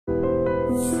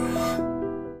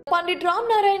పండిట్ రామ్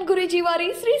నారాయణ గురూజీ వారి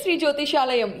శ్రీ శ్రీ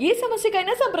జ్యోతిషాలయం. ఏ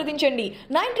సమస్యకైనా సంప్రదించండి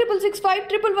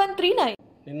 9665111139.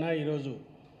 నిన్న ఈరోజు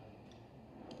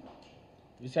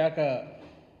విశాఖ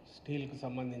స్టీల్కు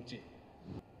సంబంధించి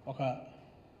ఒక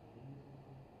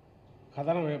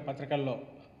కథన పత్రికల్లో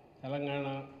తెలంగాణ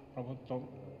ప్రభుత్వం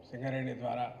సింగరేణి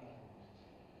ద్వారా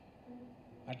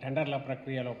ఆ టెండర్ల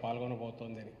ప్రక్రియలో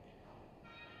పాల్గొనబోతోందని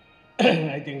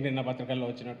ఐ థింక్ నిన్న పత్రికల్లో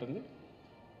వచ్చినట్టుంది.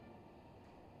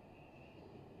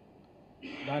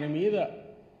 దాని మీద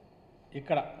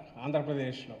ఇక్కడ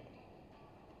ఆంధ్రప్రదేశ్లో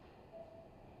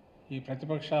ఈ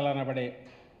ప్రతిపక్షాలు అనబడే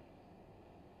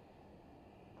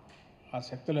ఆ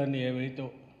శక్తులన్నీ ఏవైతే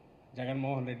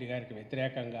జగన్మోహన్ రెడ్డి గారికి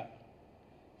వ్యతిరేకంగా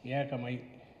ఏకమై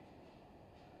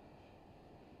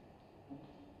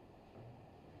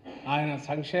ఆయన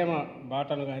సంక్షేమ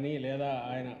బాటను కానీ లేదా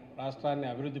ఆయన రాష్ట్రాన్ని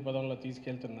అభివృద్ధి పదంలో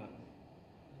తీసుకెళ్తున్న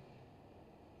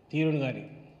తీరును కానీ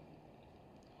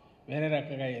వేరే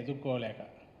రకంగా ఎదుర్కోలేక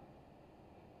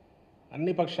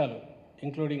అన్ని పక్షాలు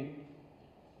ఇంక్లూడింగ్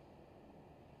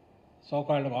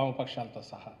సోకాల్డ్ వామపక్షాలతో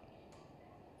సహా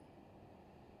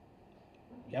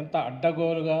ఎంత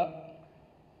అడ్డగోలుగా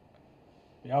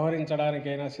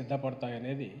వ్యవహరించడానికైనా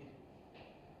సిద్ధపడతాయనేది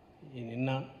ఈ నిన్న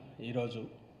ఈరోజు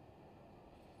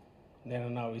నేను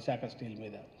నా విశాఖ స్టీల్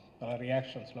మీద వాళ్ళ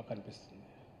రియాక్షన్స్లో కనిపిస్తుంది.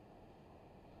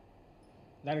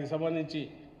 దానికి సంబంధించి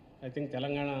ఐ థింక్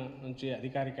తెలంగాణ నుంచి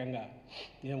అధికారికంగా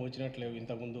ఏం వచ్చినట్లేవు.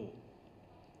 ఇంతకుముందు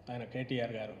ఆయన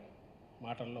కేటీఆర్ గారు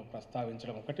మాటల్లో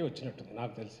ప్రస్తావించడం ఒకటి వచ్చినట్టుంది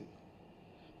నాకు తెలిసి.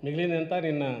 మిగిలినంతా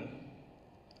నిన్న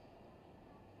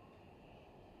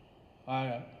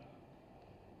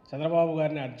చంద్రబాబు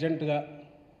గారిని అర్జెంటుగా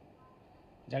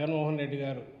జగన్మోహన్ రెడ్డి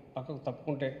గారు పక్కకు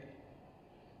తప్పుకుంటే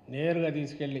నేరుగా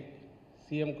తీసుకెళ్ళి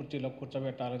సీఎం కుర్చీలో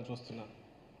కూర్చోబెట్టాలని చూస్తున్న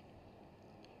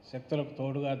శక్తులకు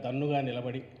తోడుగా దన్నుగా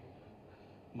నిలబడి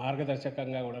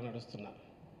మార్గదర్శకంగా కూడా నడుస్తున్న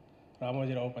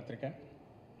రామోజీరావు పత్రిక,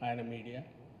 ఆయన మీడియా,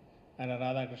 ఆయన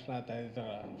రాధాకృష్ణ తదితర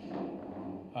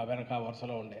ఆ వెనక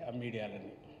వరుసలో ఉండే ఆ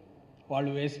మీడియాలన్నీ వాళ్ళు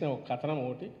వేసిన ఒక కథనం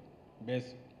ఒకటి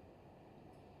బేస్.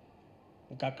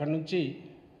 ఇంకా అక్కడి నుంచి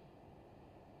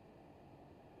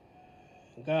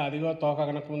ఇంకా అదిగో తోక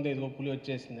కనకముందు ఇదిగో పులి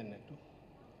వచ్చేసింది అన్నట్టు,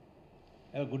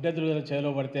 ఏదో గుడ్డెదురుగా చేలో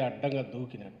పడితే అడ్డంగా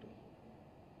దూకినట్టు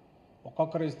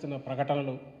ఒక్కొక్కరు ఇస్తున్న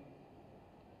ప్రకటనలు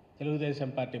తెలుగుదేశం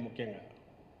పార్టీ ముఖ్యంగా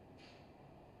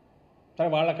సరే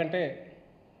వాళ్ళకంటే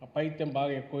పైత్యం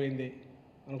బాగా ఎక్కువైంది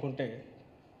అనుకుంటే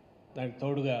దానికి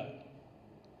తోడుగా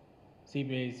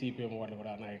సిపిఐ సిపిఎం వాళ్ళు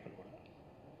కూడా నాయకులు కూడా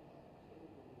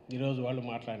ఈరోజు వాళ్ళు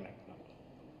మాట్లాడినట్టున్నారు.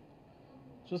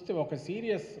 చూస్తే ఒక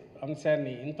సీరియస్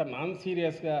అంశాన్ని ఇంత నాన్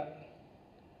సీరియస్గా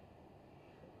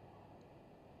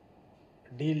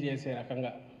డీల్ చేసే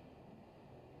రకంగా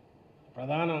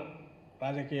ప్రధాన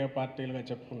రాజకీయ పార్టీలుగా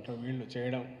చెప్పుకుంటూ వీళ్ళు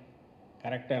చేయడం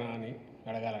కరెక్టేనా అని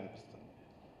అడగాలనిపిస్తుంది.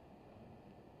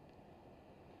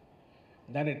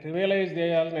 దాన్ని ట్రివియలైజ్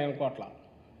చేయాలని నేను అనుకోవట్లా.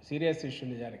 సీరియస్ ఇష్యూ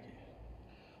నిజానికి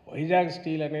వైజాగ్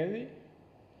స్టీల్ అనేది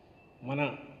మన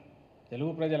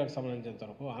తెలుగు ప్రజలకు సంబంధించినంత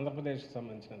వరకు, ఆంధ్రప్రదేశ్కి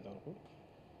సంబంధించినంత వరకు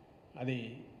అది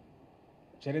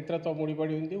చరిత్రతో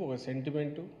ముడిపడి ఉంది, ఒక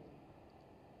సెంటిమెంటు.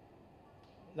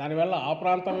 దానివల్ల ఆ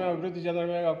ప్రాంతమే అభివృద్ధి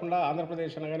చెందడమే కాకుండా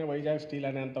ఆంధ్రప్రదేశ్ అనగానే వైజాగ్ స్టీల్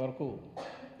అనేంతవరకు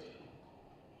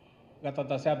గత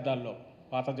దశాబ్దాల్లో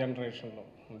పాత జనరేషన్లో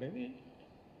ఉండేది.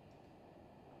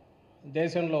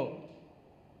 దేశంలో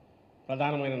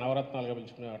ప్రధానమైన నవరత్నాలుగా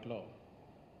పిలుచుకునే వాటిలో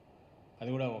అది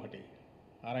కూడా ఒకటి.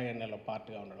 RINL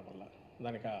పార్ట్గా ఉండడం వల్ల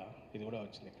దానికి ఇది కూడా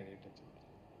వచ్చింది, క్రెడిట్ వచ్చింది.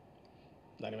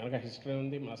 దాని వెనక హిస్టరీ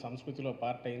ఉంది, మన సంస్కృతిలో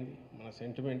పార్ట్ అయింది, మన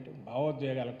సెంటిమెంట్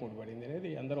భావోద్వేగాలకు ముడిపడింది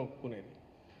అనేది అందరూ ఒప్పుకునేది.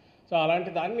 సో అలాంటి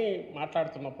దాన్ని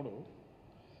మాట్లాడుతున్నప్పుడు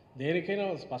దేనికైనా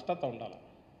స్పష్టత ఉండాలి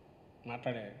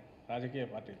మాట్లాడే రాజకీయ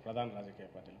పార్టీ, ప్రధాన రాజకీయ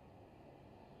పార్టీలు.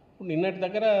 ఇప్పుడు నిన్నటి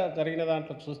దగ్గర జరిగిన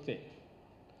దాంట్లో చూస్తే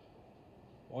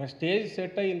ఒక స్టేజ్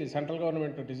సెట్ అయ్యింది. సెంట్రల్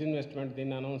గవర్నమెంట్ డిస్ఇన్వెస్ట్మెంట్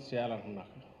దీన్ని అనౌన్స్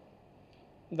చేయాలనుకున్నాక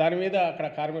దాని మీద అక్కడ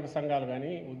కార్మిక సంఘాలు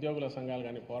కానీ ఉద్యోగుల సంఘాలు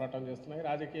కానీ పోరాటం చేస్తున్నాయి,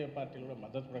 రాజకీయ పార్టీలు కూడా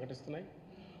మద్దతు ప్రకటిస్తున్నాయి.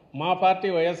 మా పార్టీ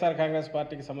వైఎస్ఆర్ కాంగ్రెస్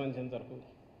పార్టీకి సంబంధించినంత వరకు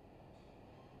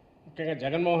ముఖ్యంగా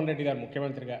జగన్మోహన్ రెడ్డి గారు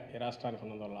ముఖ్యమంత్రిగా ఈ రాష్ట్రానికి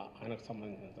ఉన్నందువల్ల ఆయనకు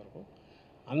సంబంధించినంత వరకు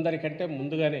అందరికంటే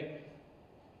ముందుగానే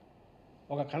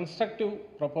ఒక కన్స్ట్రక్టివ్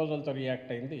ప్రపోజల్తో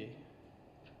రియాక్ట్ అయింది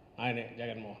ఆయనే,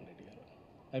 జగన్మోహన్ రెడ్డి గారు.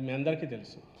 అది మీ అందరికీ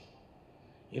తెలుసు.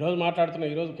 ఈరోజు మాట్లాడుతున్న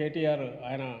ఈరోజు కేటీఆర్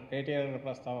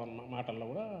ప్రస్తావన మాటల్లో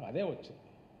కూడా అదే వచ్చింది.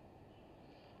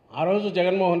 ఆ రోజు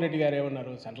జగన్మోహన్ రెడ్డి గారు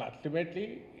ఏమన్నారు, అల్టిమేట్లీ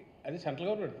అది central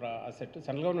government asset,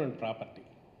 central government property.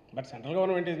 But central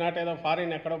government is not ఏదో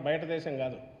ఫారిన్ ఎక్కడో బయట దేశం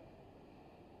కాదు.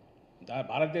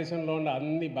 భారతదేశంలో ఉన్న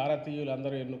అన్ని భారతీయులు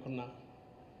అందరూ ఎన్నుకున్న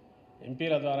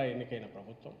ఎంపీల ద్వారా ఎన్నికైన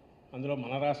ప్రభుత్వం. అందులో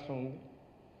మన రాష్ట్రం ఉంది.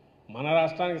 మన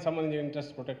రాష్ట్రానికి సంబంధించిన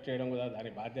ఇంట్రెస్ట్ ప్రొటెక్ట్ చేయడం కూడా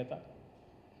దాని బాధ్యత.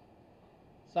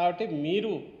 కాబట్టి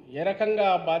మీరు ఏ రకంగా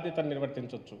ఆ బాధ్యతను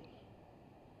నిర్వర్తించవచ్చు?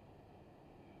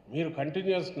 మీరు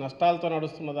కంటిన్యూస్ నష్టాలతో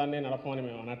నడుస్తున్న దాన్ని నడపమని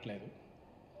మేము అనట్లేదు.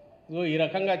 ఇదిగో ఈ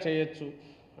రకంగా చేయొచ్చు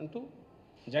అంటూ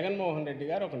జగన్మోహన్ రెడ్డి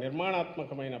గారు ఒక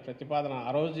నిర్మాణాత్మకమైన ప్రతిపాదన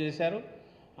ఆ రోజు చేశారు.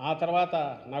 ఆ తర్వాత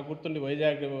నాకు గుర్తుండి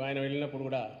వైజాగ్ ఆయన వెళ్ళినప్పుడు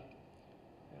కూడా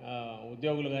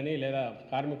ఉద్యోగులు కానీ లేదా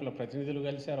కార్మికుల ప్రతినిధులు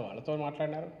కలిశారు, వాళ్ళతో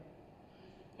మాట్లాడినారు.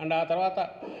 అండ్ ఆ తర్వాత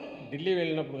ఢిల్లీ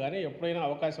వెళ్ళినప్పుడు కానీ ఎప్పుడైనా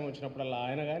అవకాశం వచ్చినప్పుడల్లా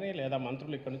ఆయన కానీ లేదా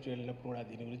మంత్రులు ఇక్కడి నుంచి వెళ్ళినప్పుడు కూడా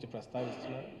దీని గురించి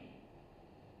ప్రస్తావిస్తున్నారు.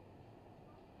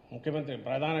 ముఖ్యమంత్రి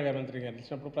ప్రధానమంత్రి గారు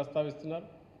కలిసినప్పుడు ప్రస్తావిస్తున్నారు,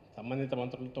 సంబంధిత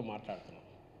మంత్రులతో మాట్లాడుతున్నారు.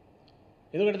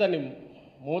 ఎందుకంటే దాన్ని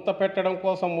మూత పెట్టడం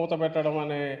కోసం మూత పెట్టడం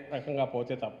అనే రకంగా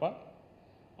పోతే తప్ప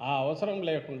ఆ అవసరం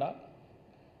లేకుండా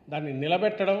దాన్ని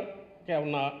నిలబెట్టడంకే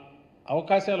ఉన్న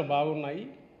అవకాశాలు బాగున్నాయి.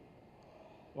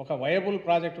 ఒక వయబుల్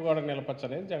ప్రాజెక్టు కూడా నిలపచ్చు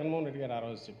అనేది జగన్మోహన్ రెడ్డి గారు ఆ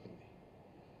రోజు చెప్పింది.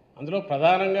 అందులో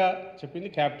ప్రధానంగా చెప్పింది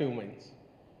క్యాప్టివ్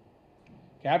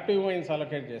మైన్స్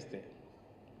అలొకేట్ చేస్తే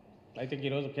ఐ థింక్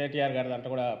ఈరోజు కేటీఆర్ గారి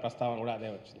దాంట్లో కూడా ప్రస్తావన కూడా అదే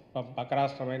వచ్చింది. పక్క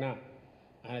రాష్ట్రమైన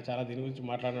ఆయన చాలా దీని గురించి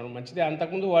మాట్లాడడం మంచిదే.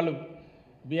 అంతకుముందు వాళ్ళు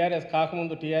బీఆర్ఎస్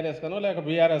కాకముందు టీఆర్ఎస్ కనో లేక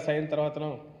బీఆర్ఎస్ అయిన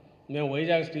తర్వాతనో మేము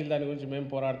వైజాగ్ స్టీల్ దాని గురించి మేము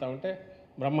పోరాడుతూ ఉంటే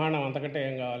బ్రహ్మాండం, అంతకంటే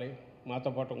ఏం కావాలి, మాతో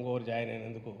పాటు ఇంకోరు జాయిన్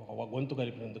అయినందుకు, ఒక గొంతు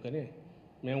కలిపినందుకని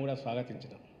మేము కూడా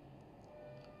స్వాగతించినాం.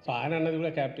 సో ఆయన అన్నది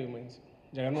కూడా క్యాప్టివ్ మైన్స్.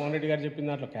 జగన్మోహన్ రెడ్డి గారు చెప్పిన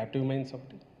దాంట్లో క్యాప్టివ్ మైన్స్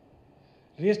ఒకటి.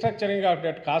 Restructuring of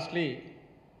debt, costly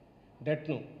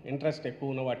డెట్ను, interest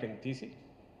ఎక్కువ ఉన్న వాటిని తీసి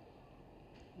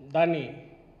దాన్ని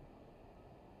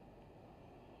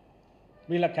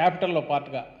వీళ్ళ క్యాపిటల్లో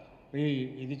పార్ట్గా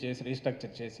ఇది చేసి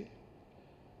రీస్ట్రక్చర్ చేసి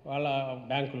వాళ్ళ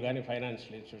బ్యాంకులు కానీ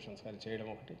ఫైనాన్షియల్ ఇన్స్టిట్యూషన్స్ కానీ చేయడం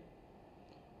ఒకటి.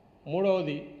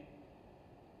 మూడవది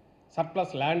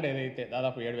సర్ప్లస్ ల్యాండ్ ఏదైతే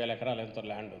దాదాపు 7,000 ఎకరాలు ఎంతో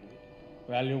ల్యాండ్ ఉంది,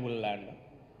 వాల్యూబుల్ ల్యాండ్,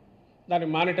 దాన్ని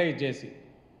మానిటైజ్ చేసి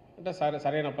అంటే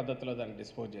సరైన పద్ధతిలో దాన్ని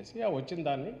డిస్పోజ్ చేసి ఆ వచ్చిన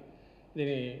దాన్ని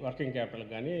దీని వర్కింగ్ క్యాపిటల్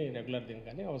కానీ రెగ్యులర్ దీనికి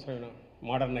కానీ అవసరమైన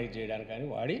మోడర్నైజ్ చేయడానికి కానీ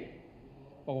వాడి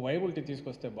ఒక వైబిలిటీ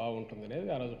తీసుకొస్తే బాగుంటుంది అనేది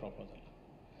ఆ రోజు ప్రపోజల్.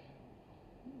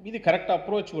 ఇది కరెక్ట్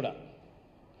అప్రోచ్ కూడా.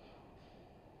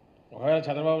 ఒకవేళ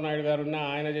చంద్రబాబు నాయుడు గారు ఉన్నా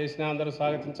ఆయన చేసినా అందరూ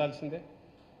స్వాగతించాల్సిందే,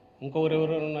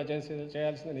 ఇంకొకరెవరున్నా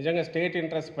చేయాల్సిందే. నిజంగా స్టేట్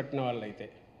ఇంట్రెస్ట్ పట్టిన వాళ్ళైతే,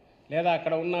 లేదా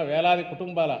అక్కడ ఉన్న వేలాది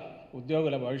కుటుంబాల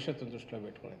ఉద్యోగుల భవిష్యత్తును దృష్టిలో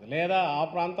పెట్టుకునేది, లేదా ఆ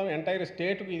ప్రాంతం ఎంటైర్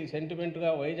స్టేట్కి ఇది సెంటిమెంట్గా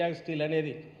వైజాగ్ స్టీల్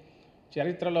అనేది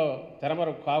చరిత్రలో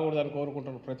తెరమరకు కాకూడదని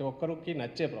కోరుకుంటున్న ప్రతి ఒక్కరికి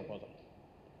నచ్చే ప్రపోజల్,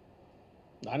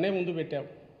 దాన్నే ముందు పెట్టాం.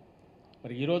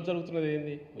 మరి ఈరోజు జరుగుతున్నది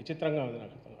ఏంది? విచిత్రంగా ఉంది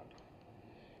నాకు అర్థం కావట్లేదు.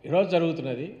 ఈరోజు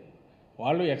జరుగుతున్నది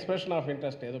వాళ్ళు ఎక్స్ప్రెషన్ ఆఫ్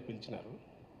ఇంట్రెస్ట్ ఏదో పిలిచినారు,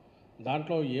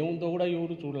 దాంట్లో ఏముందో కూడా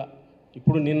ఎవరు చూడలా.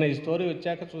 ఇప్పుడు నిన్న ఈ స్టోరీ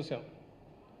వచ్చాక చూసాం,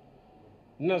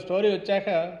 నిన్న స్టోరీ వచ్చాక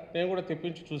నేను కూడా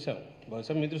తెప్పించి చూసాం.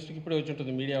 బహుశా మీ దృష్టికి ఇప్పుడే వచ్చి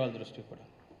ఉంటుంది, మీడియా వాళ్ళ దృష్టికి కూడా.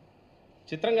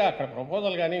 చిత్రంగా అక్కడ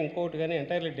ప్రపోజల్ కానీ ఇంకొకటి కానీ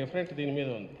ఎంటైర్లీ డిఫరెంట్ దీని మీద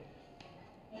ఉంది.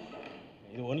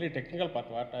 ఇది ఓన్లీ టెక్నికల్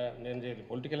పార్ట్, నేను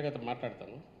పొలిటికల్గా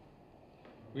మాట్లాడతాను.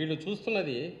 వీళ్ళు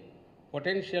చూస్తున్నది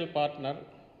potential partner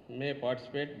May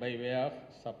participate by way of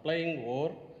supplying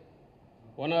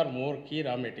one or more key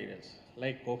raw materials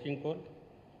like coking coal,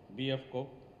 BF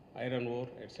coke, iron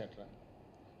ore, etc.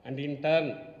 and in turn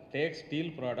take steel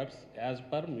products as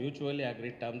per mutually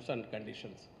agreed terms and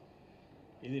conditions.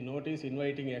 ఇది notice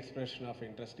inviting expression of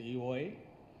interest EOI.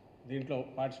 దీంట్లో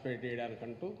participate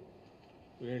చేయడానికంటూ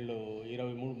వీళ్ళు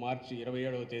 23 మార్చి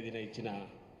 27వ తేదీన ఇచ్చిన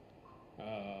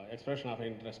expression of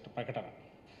interest ప్రకటన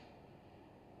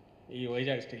ఈ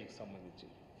వైజాగ్ స్టీల్కి సంబంధించి.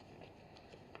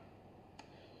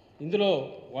 ఇందులో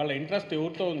వాళ్ళ ఇంట్రెస్ట్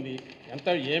ఎవరితో ఉంది,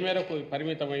 ఏ మేరకు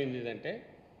పరిమితమైంది అంటే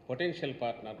పొటెన్షియల్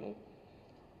పార్ట్నర్ను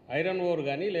ఐరన్ ఓర్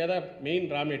కానీ లేదా మెయిన్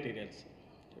రా మెటీరియల్స్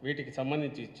వీటికి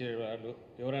సంబంధించి ఇచ్చే వాళ్ళు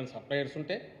ఎవరైనా సప్లయర్స్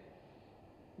ఉంటే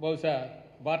బహుశా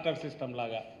బార్టర్ సిస్టమ్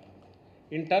లాగా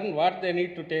in turn what they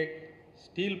need to take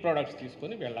steel products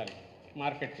తీసుకొని వెళ్ళాలి,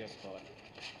 మార్కెట్ చేసుకోవాలి.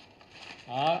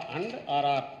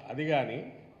 ఆర్ఆర్ అది కానీ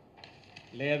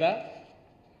లేదా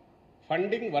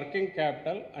funding working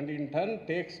capital and in turn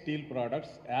take steel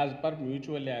products as per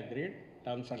mutually agreed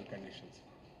terms and conditions.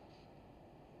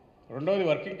 రెండవది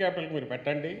వర్కింగ్ క్యాపిటల్కి మీరు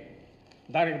పెట్టండి,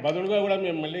 దానికి బదులుగా కూడా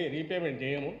మేము మళ్ళీ రీపేమెంట్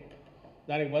చేయము,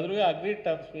 దానికి బదులుగా అగ్రీడ్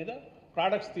టర్మ్స్ మీద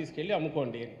ప్రోడక్ట్స్ తీసుకెళ్ళి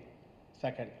అమ్ముకోండి అని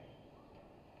సెకండ్.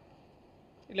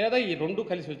 లేదా ఈ రెండు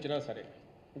కలిసి వచ్చినా సరే,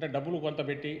 అంటే డబ్బులు కొంత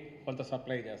పెట్టి కొంత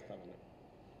సప్లై చేస్తామని.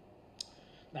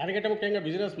 దానికంటే ముఖ్యంగా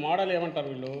బిజినెస్ మోడల్ ఏమంటారు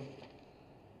వీళ్ళు,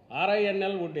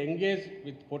 RINL would engage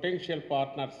with potential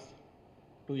partners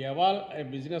to evolve a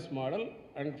business model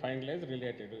and finalize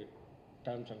related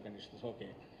terms and conditions. Okay.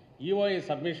 EOI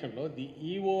submission lo the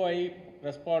EOI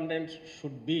respondents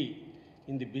should be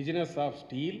in the business of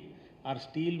steel or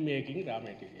steel making raw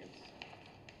materials.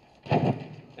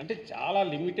 అంటే చాలా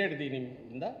limited దీని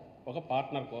మీద ఒక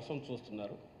partner కోసం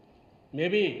చూస్తున్నారు.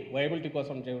 Maybe viability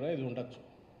కోసం కూడా ఇది ఉండొచ్చు.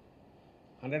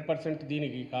 100%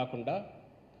 దీనికి కాకుండా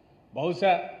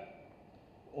బహుశా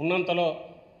ఉన్నంతలో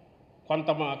కొంత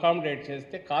అకామిడేట్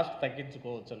చేస్తే కాస్ట్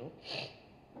తగ్గించుకోవచ్చును,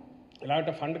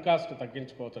 ఇలాంటి ఫండ్ కాస్ట్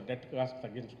తగ్గించుకోవచ్చు, డెట్ కాస్ట్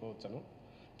తగ్గించుకోవచ్చును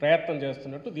ప్రయత్నం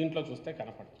చేస్తున్నట్టు దీంట్లో చూస్తే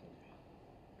కనపడుతుంది.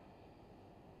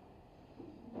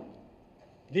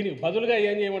 దీనికి బదులుగా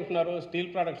ఏం చేయమంటున్నారు? Steel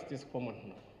products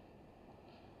తీసుకోమంటున్నారు.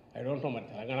 I don't know, మరి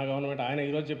తెలంగాణ గవర్నమెంట్ ఆయన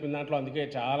ఈరోజు చెప్పిన దాంట్లో అందుకే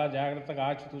చాలా జాగ్రత్తగా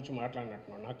ఆచితూచి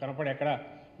మాట్లాడినట్టున్నాడు. నాకు కనపడి ఎక్కడ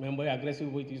మేము పోయి అగ్రెసివ్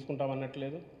పోయి తీసుకుంటాం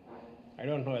అన్నట్లేదు. I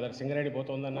don't know whether Singareni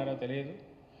పోతుందన్నారో తెలియదు.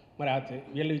 మరి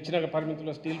వీళ్ళు ఇచ్చిన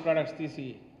పరిమితిలో స్టీల్ ప్రోడక్ట్స్ తీసి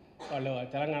వాళ్ళు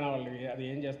తెలంగాణ వాళ్ళు అది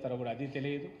ఏం చేస్తారో కూడా అది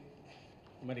తెలియదు.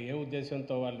 మరి ఏ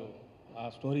ఉద్దేశంతో వాళ్ళు ఆ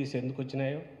స్టోరీస్ ఎందుకు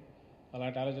వచ్చినాయో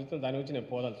అలాంటి ఆలోచనతో దాని గురించి నేను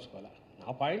పోదలుచుకోవాలి.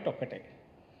 నా పాయింట్ ఒక్కటే,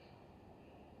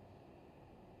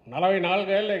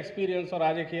 44 ఏళ్ళ ఎక్స్పీరియన్స్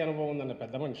రాజకీయ అనుభవం ఉందన్న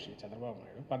పెద్ద మనిషి చంద్రబాబు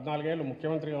నాయుడు, 14 ఏళ్ళు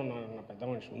ముఖ్యమంత్రిగా ఉన్న పెద్ద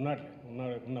మనిషి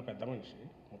ఉన్న పెద్ద మనిషి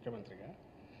ముఖ్యమంత్రిగా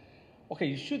ఒక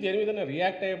ఇష్యూ దేని మీద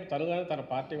రియాక్ట్ అయ్యే తను కానీ తన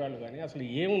పార్టీ వాళ్ళు కానీ అసలు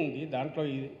ఏముంది దాంట్లో,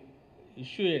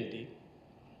 ఇష్యూ ఏంటి,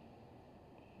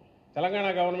 తెలంగాణ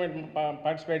గవర్నమెంట్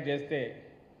పార్టిసిపేట్ చేస్తే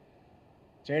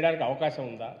చేయడానికి అవకాశం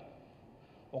ఉందా,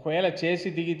 ఒకవేళ చేసి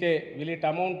దిగితే will it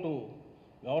amount to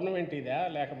government ఇదా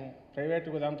లేక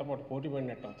ప్రైవేటు దాంతో పాటు పోటీ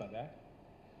పడినట్టు అవుతుందా,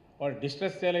 వాడు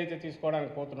డిస్ట్రెస్ సేల్ అయితే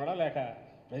తీసుకోవడానికి పోతున్నాడా లేక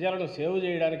ప్రజలను సేవ్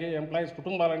చేయడానికి ఎంప్లాయీస్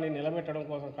కుటుంబాలన్నీ నిలబెట్టడం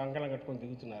కోసం కంకణం కట్టుకొని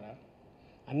దిగుతున్నారా?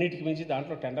 అన్నిటికి మించి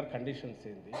దాంట్లో టెండర్ కండిషన్స్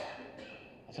ఏంది,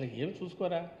 అసలు ఏం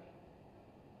చూసుకోరా?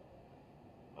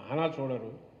 ఆయన చూడరు,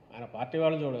 ఆయన పార్టీ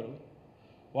వాళ్ళు చూడరు.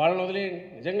 వాళ్ళని వదిలి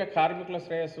నిజంగా కార్మికుల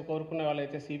శ్రేయస్సు కోరుకునే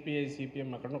వాళ్ళైతే సిపిఐ సిపిఎం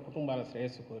అక్కడ కుటుంబాల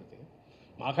శ్రేయస్సు కోరితే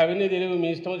మాకు అవన్నీ తెలియదు, మీ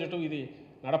ఇష్టం చుట్టూ ఇది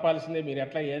నడపాల్సిందే, మీరు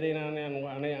ఎట్లా ఏదైనా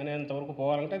అనేంతవరకు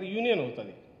పోవాలంటే అది యూనియన్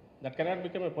అవుతుంది. That cannot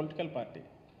become a political party.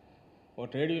 Oh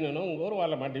trade union ఇంకోరు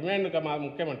వాళ్ళ మా డిమాండ్ మా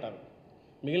ముఖ్యమంటారు,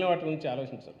 మిగిలిన వాటి గురించి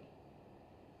ఆలోచించరు.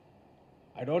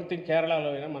 ఐ డోంట్ థింక్ కేరళలో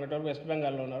అయినా మనటోరు వెస్ట్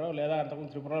బెంగాల్లో ఉన్నారో లేదా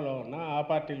అంతకుముందు త్రిపురలో ఉన్న ఆ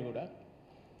పార్టీలు కూడా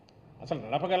అసలు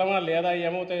నడపగలమా లేదా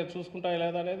ఏమవుతాయో చూసుకుంటాయో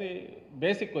లేదా అనేది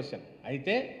బేసిక్ క్వశ్చన్.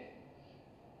 అయితే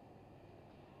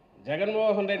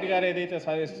జగన్మోహన్ రెడ్డి గారు ఏదైతే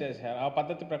సజెస్ట్ చేశారో ఆ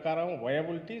పద్ధతి ప్రకారం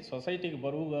వయబిలిటీ, సొసైటీకి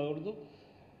బరువు కాకూడదు,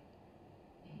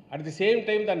 అట్ ది సేమ్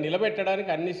టైం దాన్ని నిలబెట్టడానికి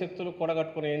అన్ని శక్తులు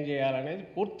కూడగట్టుకుని ఏం చేయాలనేది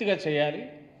పూర్తిగా చేయాలి.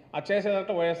 అది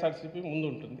చేసేదంటే వైఎస్ఆర్సీపీ ముందు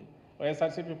ఉంటుంది,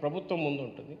 వైఎస్ఆర్సీపీ ప్రభుత్వం ముందు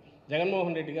ఉంటుంది,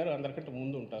 జగన్మోహన్ రెడ్డి గారు అందరికంటే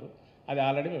ముందు ఉంటారు. అది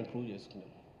ఆల్రెడీ మేము ప్రూవ్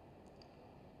చేసుకున్నాం.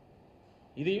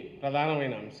 ఇది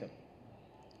ప్రధానమైన అంశం.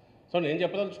 సో నేను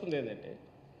చెప్పదలుచుకుంది ఏంటంటే,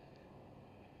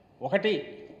 ఒకటి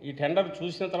ఈ టెండర్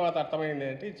చూసిన తర్వాత అర్థమైంది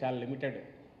ఏంటంటే చాలా లిమిటెడ్,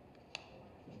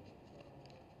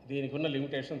 దీనికి ఉన్న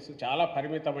లిమిటేషన్స్ చాలా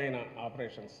పరిమితమైన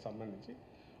ఆపరేషన్స్ సంబంధించి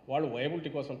వాళ్ళు వైబిలిటీ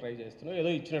కోసం ట్రై చేస్తున్నారు,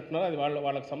 ఏదో ఇచ్చినట్టున్నారు, అది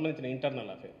వాళ్ళకి సంబంధించిన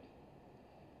ఇంటర్నల్ అఫేర్.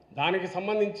 దానికి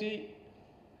సంబంధించి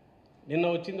నిన్న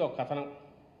వచ్చింది ఒక కథనం,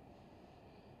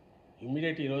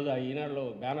 ఇమ్మీడియట్ ఈరోజు ఆ ఈనాడులో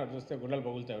బ్యానర్ చూస్తే గుడ్డలు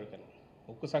పగులుతాయి ఎవరికైనా.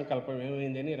 ఉక్కు సంకల్పం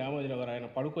ఏమైందని రామోజీరావు గారు ఆయన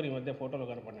పడుకొని ఈ మధ్య ఫోటోలు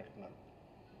కనపడినట్టున్నారు,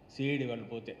 సిఐడి వాళ్ళు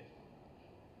పోతే.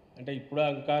 అంటే ఇప్పుడు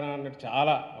ఇంకా అన్నట్టు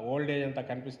చాలా ఓల్డ్ ఏజ్ అంతా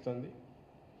కనిపిస్తుంది.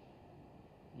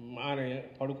 ఆయన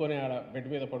పడుకొని ఆడ బెడ్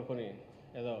మీద పడుకొని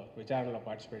ఏదో విచారణలో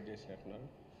పార్టిసిపేట్ చేసినట్టున్నారు.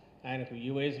 ఆయనకు ఈ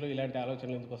వయసులో ఇలాంటి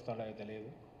ఆలోచనలు ఎందుకు వస్తాడో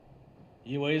తెలియదు.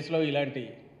 ఈ వయసులో ఇలాంటి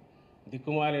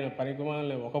దిక్కుమాలిన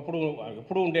పనికిమాలిన ఒకప్పుడు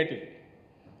ఎప్పుడూ ఉండేటివి,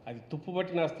 అది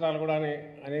తుప్పుపట్టిన అస్త్రాలు కూడా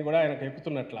అని కూడా ఆయనకు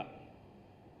ఎక్కుతున్నట్లా.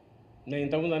 నేను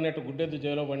ఇంతకుముందు అన్నట్టు గుడ్డెద్దు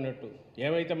జైలో పడినట్టు,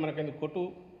 ఏమైతే మనకెందుకు కొట్టు,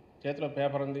 చేతిలో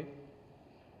పేపర్ ఉంది,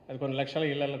 అది కొన్ని లక్షల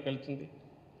ఇళ్లలోకి వెళ్తుంది,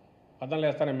 పదం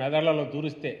వేస్తానే మెదళ్లలో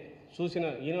దూరిస్తే చూసిన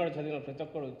ఈనాడు చదివిన ప్రతి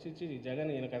ఒక్కడు వచ్చి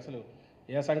జగన్ ఈయనకు అసలు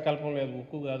ఏ సంకల్పం లేదు,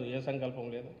 ఉక్కు కాదు, ఏ సంకల్పం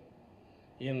లేదు,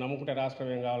 ఈయన నమ్ముకుంటే రాష్ట్రం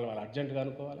ఏం కావాలి, వాళ్ళు అర్జెంటుగా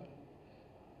అనుకోవాలి.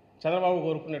 చంద్రబాబు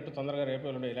కోరుకున్నట్టు తొందరగా రేపు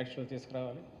ఎల్లుండి ఎలక్షన్లు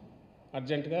తీసుకురావాలి,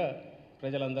 అర్జెంటుగా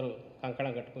ప్రజలందరూ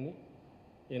కంకణం కట్టుకుని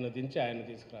ఈయన దించి ఆయన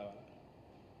తీసుకురావాలి.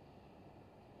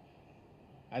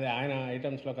 అది ఆయన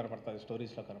ఐటమ్స్లో కనపడుతుంది,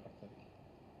 స్టోరీస్లో కనపడుతుంది.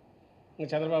 ఇంకా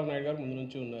చంద్రబాబు నాయుడు గారు ముందు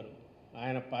నుంచి ఉన్నారు,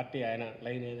 ఆయన పార్టీ ఆయన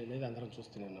లైన్ ఏదనేది అందరం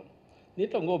చూస్తూనే ఉన్నాం.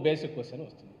 దీంట్లో ఇంకో బేసిక్ క్వశ్చన్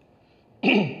వస్తుంది,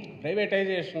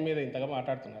 ప్రైవేటైజేషన్ మీద ఇంతగా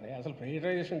మాట్లాడుతున్నారే, అసలు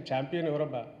ప్రైవేటైజేషన్ ఛాంపియన్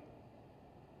ఎవరబ్బా?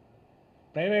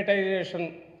 ప్రైవేటైజేషన్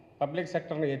పబ్లిక్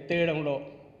సెక్టర్ని ఎత్తేయడంలో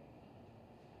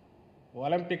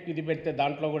ఒలింపిక్ ఇది పెడితే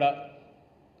దాంట్లో కూడా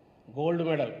గోల్డ్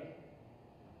మెడల్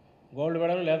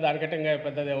లేదా దానికంటే ఇంకా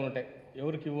పెద్దది ఏమైనా ఉంటాయి,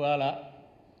 ఎవరికి ఇవ్వాలా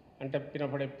అంటే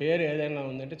పినపడే పేరు ఏదైనా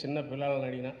ఉందంటే చిన్న పిల్లలను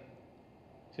అడిగినా,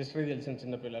 హిస్టరీ తెలిసిన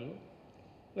చిన్నపిల్లలు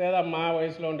లేదా మా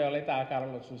వయసులో ఉండే వాళ్ళైతే ఆ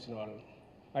కాలంలో చూసిన వాళ్ళు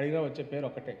అడిగినా వచ్చే పేరు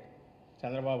ఒక్కటే,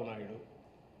 చంద్రబాబు నాయుడు.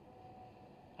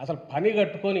 అసలు పని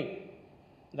కట్టుకొని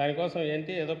దానికోసం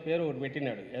ఏంటి ఏదో పేరు ఒకటి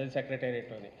పెట్టినాడు, ఏదో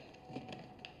సెక్రటేరియట్ అని,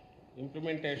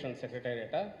 ఇంప్లిమెంటేషన్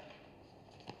సెక్రటేరియటా,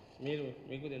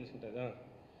 మీకు తెలిసింటుందా?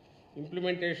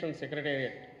 Implementation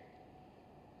secretariat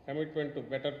commitment to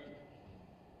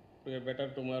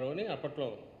better tomorrow అని అప్పట్లో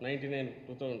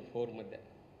 2004 మధ్య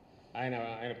ఆయన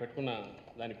పెట్టుకున్న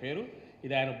దాని పేరు.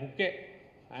 ఇది ఆయన బుక్కే.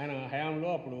 ఆయన హయాంలో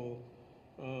అప్పుడు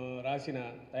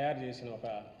తయారు చేసిన ఒక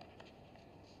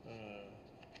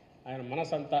ఆయన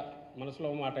మనసులో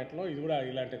మాట ఎట్లో ఇది కూడా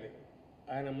ఇలాంటిది.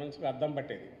 ఆయన మనసుకు అర్థం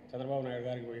పట్టేది. చంద్రబాబు నాయుడు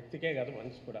గారికి వ్యక్తికే కాదు,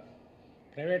 మనసు కూడా.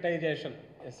 Privatisation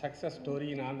A success story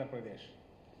in Andhra Pradesh,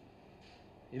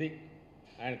 ఇది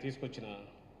ఆయన తీసుకొచ్చిన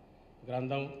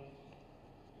గ్రంథం.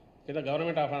 కింద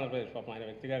గవర్నమెంట్ ఆఫ్ ఆంధ్రప్రదేశ్, పాపం ఆయన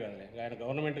వ్యక్తిగా కదలే, ఆయన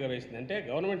గవర్నమెంట్గా వేసింది. అంటే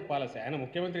గవర్నమెంట్ పాలసీ. ఆయన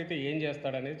ముఖ్యమంత్రి అయితే ఏం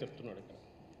చేస్తాడనేది చెప్తున్నాడు ఇక్కడ.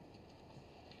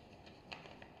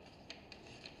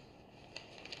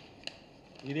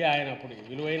 ఇది ఆయన అప్పుడు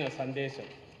విలువైన సందేశం.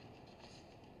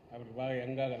 అప్పుడు బాగా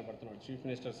యంగ్గా కనపడుతున్నాడు. చీఫ్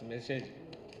మినిస్టర్స్ మెసేజ్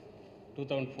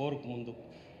 2004కు ముందు.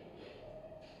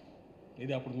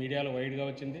 ఇది అప్పుడు మీడియాలో వైడ్గా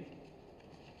వచ్చింది.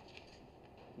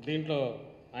 దీంట్లో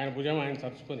ఆయన భుజం ఆయన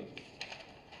చరుచుకొని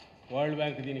వరల్డ్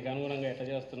బ్యాంక్ దీనికి అనుగుణంగా ఎట్లా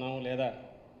చేస్తున్నాము, లేదా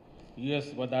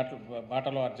యుఎస్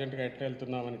బాటలో అర్జెంటుగా ఎట్లా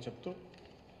వెళ్తున్నామని చెప్తూ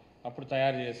అప్పుడు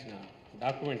తయారు చేసిన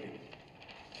డాక్యుమెంట్ ఇది.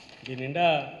 దీని నిండా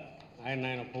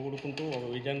ఆయన పొగుడుకుంటూ ఒక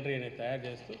విజనరీ అనేది తయారు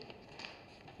చేస్తూ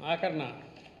ఆఖరణ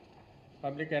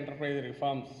public enterprise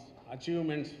reforms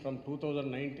achievements from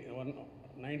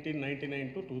 1999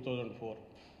 to 2004.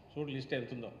 చూడు లిస్ట్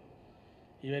ఎంత ఉందో.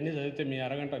 ఇవన్నీ చదివితే మీ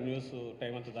అరగంట న్యూస్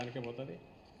టైం అంతా దానికే పోతుంది.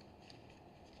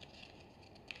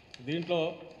 దీంట్లో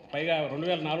పైగా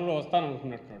 2004లో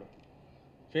వస్తాననుకున్నట్టున్నాడు.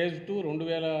 ఫేజ్ 2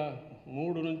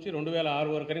 2003 నుంచి 2006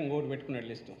 వరకు అని ఇంకోటి పెట్టుకున్నాడు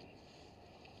లిస్టు.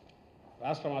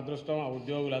 రాష్ట్రం అదృష్టం, ఆ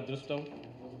ఉద్యోగుల అదృష్టం.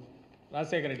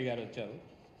 రాజశేఖర రెడ్డి గారు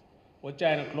వచ్చి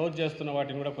ఆయన క్లోజ్ చేస్తున్న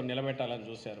వాటిని కూడా కొన్ని నిలబెట్టాలని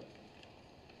చూశారు.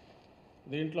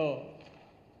 దీంట్లో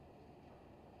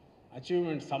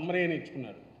అచీవ్మెంట్ సమ్మరీ అని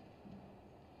ఇచ్చుకున్నారు.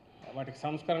 వాటికి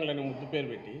సంస్కరణలని ముద్దు పేరు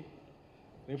పెట్టి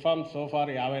రిఫార్మ్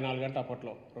సోఫార్ 54 గంటలు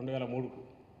అప్పట్లో 2003కు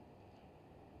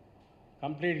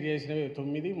కంప్లీట్ చేసినవి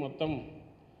 9, మొత్తం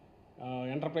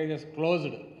ఎంటర్ప్రైజెస్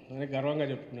క్లోజ్డ్ అని గర్వంగా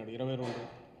చెప్తున్నాడు 22,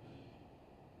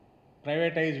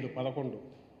 ప్రైవేటైజ్డ్ 11.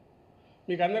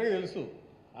 మీకు అందరికీ తెలుసు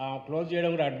ఆ క్లోజ్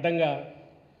చేయడం కూడా అడ్డంగా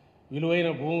విలువైన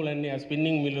భూములన్నీ ఆ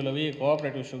స్పిన్నింగ్ మిల్లులవి,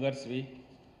 కోఆపరేటివ్ షుగర్స్వి,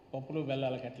 పప్పులు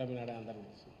బెల్లాలకు ఎట్లా వినాడో అందరికీ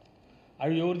తెలుసు.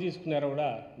 అవి ఎవరు తీసుకున్నారో కూడా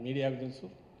మీడియాకు తెలుసు,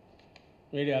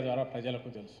 మీడియా ద్వారా ప్రజలకు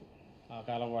తెలుసు. ఆ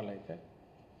కాలం వాళ్ళైతే,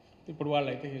 ఇప్పుడు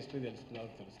వాళ్ళైతే హిస్టరీ తెలుసుకున్నారో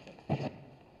తెలుస్తారు.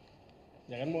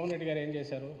 జగన్మోహన్ రెడ్డి గారు ఏం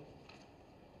చేశారు?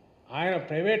 ఆయన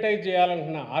ప్రైవేటైజ్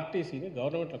చేయాలనుకున్న ఆర్టీసీని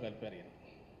గవర్నమెంట్లో కలిపారు. ఈయన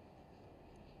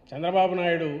చంద్రబాబు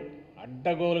నాయుడు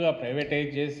అడ్డగోలుగా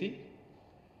ప్రైవేటైజ్ చేసి,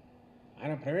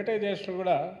 ఆయన ప్రైవేటైజేషన్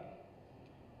కూడా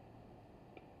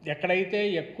ఎక్కడైతే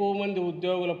ఎక్కువ మంది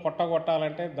ఉద్యోగులు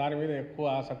పొట్టగొట్టాలంటే దాని మీద ఎక్కువ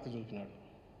ఆసక్తి చూపినాడు.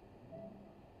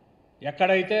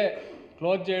 ఎక్కడైతే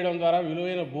క్లోజ్ చేయడం ద్వారా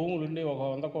విలువైన భూములు ఉండి ఒక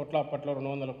 100 కోట్లు అప్పట్లో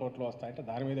 200 కోట్లు వస్తాయంటే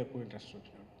దాని మీద ఎక్కువ ఇంట్రెస్ట్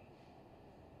చూపినాడు.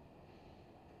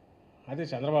 అది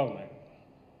చంద్రబాబు నాయుడు.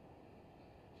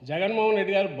 జగన్మోహన్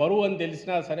రెడ్డి గారు బరువు అని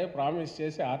తెలిసినా సరే ప్రామిస్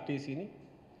చేసి ఆర్టీసీని,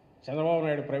 చంద్రబాబు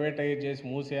నాయుడు ప్రైవేటైజ్ చేసి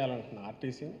మూసేయాలనుకున్న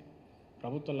ఆర్టీసీని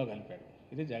ప్రభుత్వంలో కలిపాడు.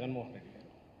 ఇది జగన్మోహన్ రెడ్డి గారు.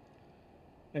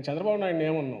 నేను చంద్రబాబు నాయుడు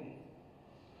ఏమన్నాను,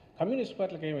 కమ్యూనిస్ట్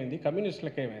పార్టీలకు ఏమైంది,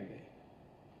 కమ్యూనిస్టులకు ఏమైంది?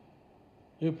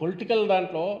 ఈ పొలిటికల్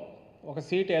దాంట్లో ఒక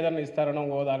సీట్ ఏదన్నా ఇస్తారనో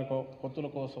దానికో పొత్తుల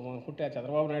కోసం అనుకుంటే ఆ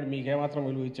చంద్రబాబు నాయుడు మీకేమాత్రం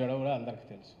విలువ ఇచ్చాడో కూడా అందరికీ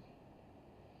తెలుసు.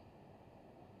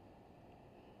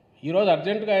 ఈరోజు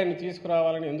అర్జెంటుగా ఆయన్ని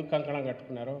తీసుకురావాలని ఎందుకు కంకణం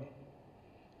కట్టుకున్నారో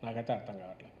నాకైతే అర్థం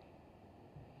కావట్లేదు.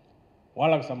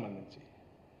 వాళ్ళకు సంబంధించి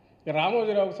ఇక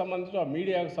రామోజీరావుకు సంబంధించి, ఆ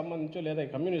మీడియాకు సంబంధించో లేదా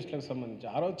కమ్యూనిస్టులకు సంబంధించి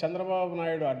ఆ రోజు చంద్రబాబు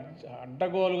నాయుడు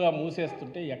అడ్డగోలుగా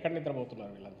మూసేస్తుంటే ఎక్కడ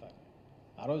నిద్రపోతున్నారు వీళ్ళంతా?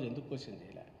 ఆ రోజు ఎందుకు క్వశ్చన్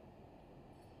చేయలే?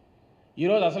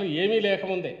 ఈరోజు అసలు ఏమీ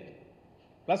లేకముందే,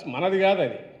 ప్లస్ మనది కాదు,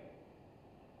 అది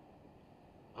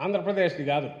ఆంధ్రప్రదేశ్ది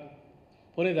కాదు.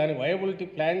 పోనీ దాని వయబిలిటీ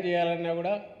ప్లాన్ చేయాలన్నా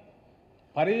కూడా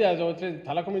పరిధి అది వచ్చేది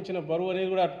తలకు మించిన బరువు అనేది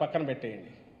కూడా పక్కన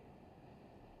పెట్టేయండి.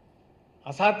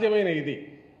 అసాధ్యమైన ఇది.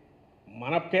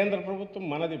 మన కేంద్ర ప్రభుత్వం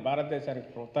మనది, భారతదేశానికి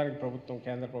ప్రభుత్వం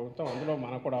కేంద్ర ప్రభుత్వం, అందులో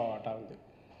మనకు కూడా వాటా ఉంది.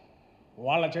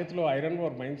 వాళ్ళ చేతిలో ఐరన్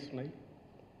ఓర్ మైన్స్ ఉన్నాయి.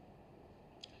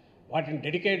 వాటిని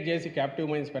డెడికేట్ చేసి క్యాప్టివ్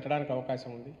మైన్స్ పెట్టడానికి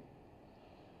అవకాశం ఉంది.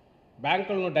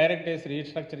 బ్యాంకులను డైరెక్ట్ చేసి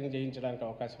రీస్ట్రక్చరింగ్ చేయించడానికి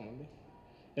అవకాశం ఉంది.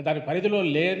 దాని పరిధిలో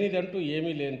లేనిదంటూ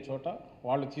ఏమీ లేని చోట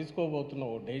వాళ్ళు తీసుకోబోతున్న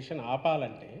ఓ డెసిషన్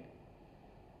ఆపాలంటే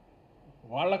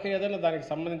వాళ్ళకి ఏదైనా దానికి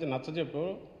సంబంధించి నచ్చజెప్పు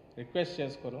రిక్వెస్ట్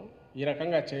చేసుకొని ఈ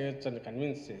రకంగా చేయొచ్చని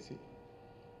కన్విన్స్ చేసి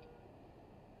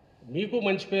మీకు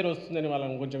మంచి పేరు వస్తుందని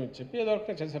వాళ్ళని కొంచెం చెప్పి ఏదో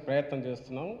ఒక చేసే ప్రయత్నం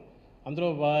చేస్తున్నాము. అందులో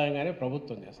భాగంగానే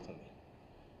ప్రభుత్వం చేస్తుంది.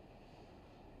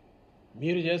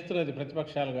 మీరు చేస్తున్నది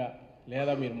ప్రతిపక్షాలుగా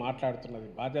లేదా మీరు మాట్లాడుతున్నది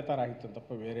బాధ్యతారాహిత్యం తప్ప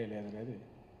వేరే లేదనేది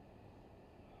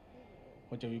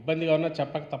కొంచెం ఇబ్బందిగా ఉన్నా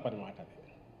చెప్పక తప్పని మాట అది.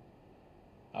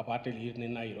 ఆ పార్టీలు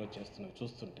నిన్న ఈరోజు చేస్తున్నాయి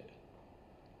చూస్తుంటే.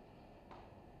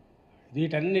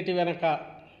 వీటన్నిటి వెనక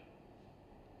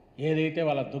ఏదైతే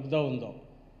వాళ్ళ దుగ్ధం ఉందో,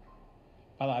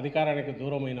 అధికారానికి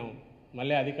దూరమైనాం,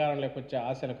 మళ్ళీ అధికారంలోకి వచ్చే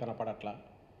ఆశలు కనపడట్లా.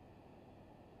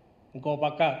 ఇంకో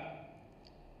పక్క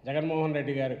జగన్మోహన్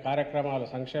రెడ్డి గారి కార్యక్రమాలు,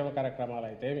 సంక్షేమ కార్యక్రమాలు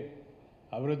అయితేమి,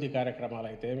 అభివృద్ధి కార్యక్రమాలు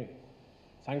అయితేమి,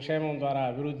 సంక్షేమం ద్వారా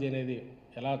అభివృద్ధి అనేది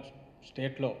ఎలా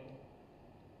స్టేట్లో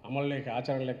అమలులోకి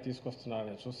ఆచరణలోకి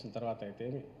తీసుకొస్తున్నారని చూసిన తర్వాత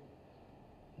అయితేమి,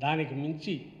 దానికి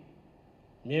మించి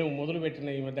మేము మొదలుపెట్టిన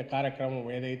ఈ మధ్య కార్యక్రమం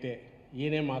ఏదైతే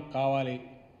ఈయనే మాకు కావాలి,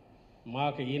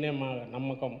 ఈయనే మా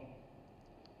నమ్మకం,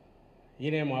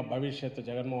 ఈయనే మా భవిష్యత్తు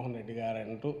జగన్మోహన్ రెడ్డి గారు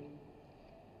అంటూ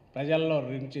ప్రజల్లో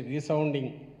నుంచి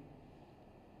రీసౌండింగ్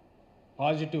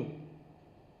పాజిటివ్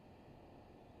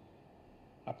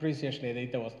అప్రిసియేషన్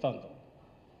ఏదైతే వస్తుందో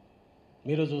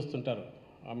మీరు చూస్తుంటారు.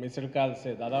 ఆ మిస్డ్ కాల్స్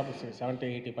దాదాపు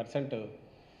 70-80%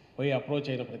 పోయి అప్రోచ్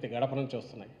అయిన ప్రతి గడప నుంచి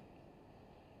వస్తున్నాయి.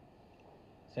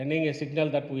 Sending A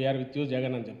signal that we are with you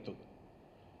Jagan అని చెప్తూ,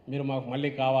 మీరు మాకు మళ్ళీ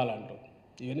కావాలంటూ.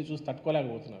 ఇవన్నీ చూసి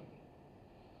తట్టుకోలేకపోతున్నారు.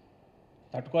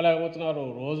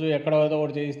 రోజు ఎక్కడో ఏదో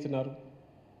ఒకటి చేయిస్తున్నారు.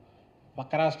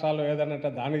 పక్క రాష్ట్రాల్లో ఏదన్నట్టు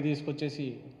దాన్ని తీసుకొచ్చేసి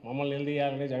మమ్మల్ని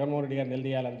నిలదీయాలని, జగన్మోహన్ రెడ్డి గారిని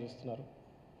నిలదీయాలని చూస్తున్నారు.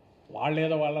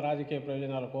 వాళ్ళేదో వాళ్ళ రాజకీయ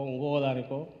ప్రయోజనాలకో ఇంకో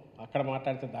దానికో అక్కడ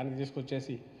మాట్లాడితే దాన్ని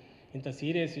తీసుకొచ్చేసి ఇంత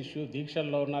సీరియస్ ఇష్యూ,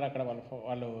 దీక్షల్లో ఉన్నారు అక్కడ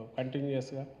వాళ్ళు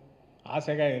కంటిన్యూస్గా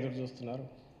ఆశగా ఎదురు చూస్తున్నారు.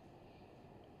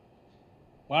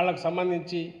 వాళ్ళకు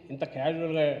సంబంధించి ఇంత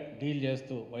క్యాజువల్గా డీల్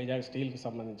చేస్తూ వైజాగ్ స్టీల్కి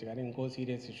సంబంధించి కానీ ఇంకో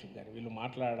సీరియస్ ఇష్యూ కానీ వీళ్ళు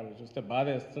మాట్లాడడం చూస్తే బాధ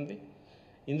వేస్తుంది.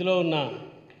 ఇందులో ఉన్న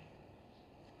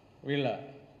వీళ్ళ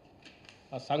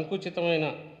సంకుచితమైన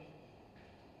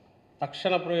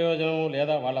తక్షణ ప్రయోజనం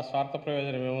లేదా వాళ్ళ స్వార్థ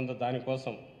ప్రయోజనం ఏముందో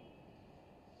దానికోసం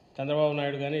చంద్రబాబు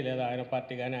నాయుడు కానీ లేదా ఆయన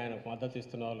పార్టీ కానీ ఆయనకు మద్దతు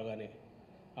ఇస్తున్న వాళ్ళు కానీ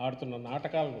ఆడుతున్న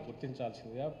నాటకాలను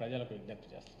గుర్తించాల్సిందిగా ప్రజలకు విజ్ఞప్తి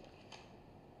చేస్తున్నారు.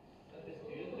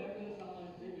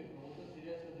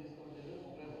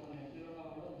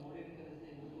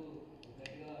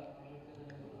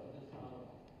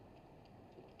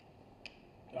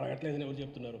 అడగట్లేదని ఎవరు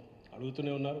చెప్తున్నారు?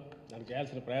 అడుగుతూనే ఉన్నారు. దానికి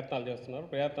చేయాల్సిన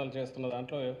ప్రయత్నాలు చేస్తున్న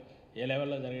దాంట్లో ఏ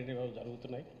లెవెల్లో జరిగేటివి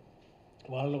జరుగుతున్నాయి.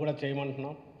 వాళ్ళని కూడా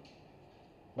చేయమంటున్నాం.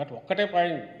 బట్ ఒక్కటే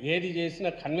పాయింట్, ఏది చేసినా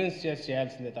కన్విన్స్ చేసి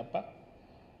చేయాల్సిందే తప్ప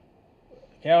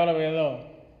కేవలం ఏదో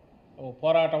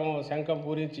పోరాటము శంఖం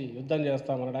పూరించి యుద్ధం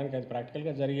చేస్తామనడానికి అది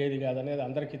ప్రాక్టికల్గా జరిగేది కాదనేది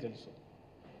అందరికీ తెలుసు.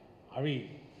 అవి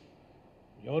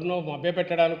ఎవరినో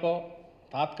మభ్యపెట్టడానికో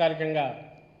తాత్కాలికంగా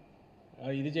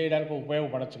ఇది చేయడానికో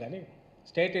ఉపయోగపడవచ్చు, కానీ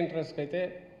స్టేట్ ఇంట్రెస్ట్కి అయితే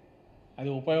అది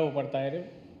ఉపయోగపడతాయని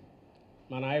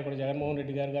మా నాయకుడు జగన్మోహన్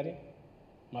రెడ్డి గారు కానీ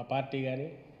మా పార్టీ కానీ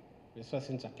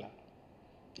విశ్వసించట్లా.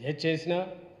 ఏది చేసినా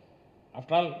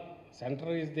after all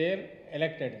centre is there,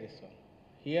 elected this one,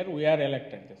 here we are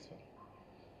elected this one.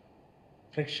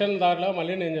 Friction దారిలో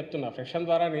మళ్ళీ నేను చెప్తున్నా, ఫ్రిక్షన్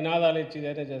ద్వారా నినాదాలు ఇచ్చి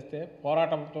ఏదైనా చేస్తే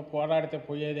పోరాడితే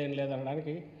పోయేదేం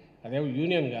లేదనడానికి అదేం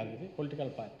యూనియన్ కాదు, ఇది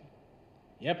పొలిటికల్ పార్టీ.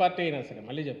 ఏ పార్టీ అయినా సరే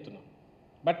మళ్ళీ చెప్తున్నాం.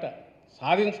 బట్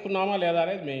సాధించుకున్నామా లేదా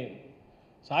అనేది మెయిన్.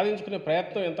 సాధించుకునే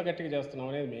ప్రయత్నం ఎంత గట్టిగా చేస్తున్నాం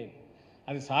అనేది మెయిన్.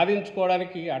 అది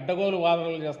సాధించుకోవడానికి అడ్డగోలు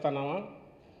వాదనలు చేస్తున్నామా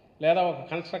లేదా ఒక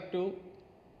కన్స్ట్రక్టివ్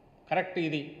కరెక్ట్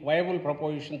ఇది వైబుల్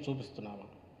ప్రపోజిషన్ చూపిస్తున్నామా?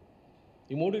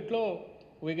 ఈ మూడిట్లో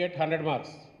వీ గెట్ 100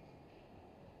 మార్క్స్.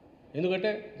 ఎందుకంటే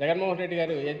జగన్మోహన్ రెడ్డి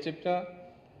గారు ఏది చెప్పినా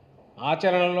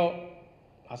ఆచరణలో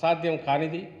అసాధ్యం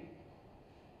కానిది,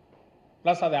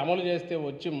 ప్లస్ అది అమలు చేస్తే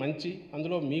వచ్చి మంచి,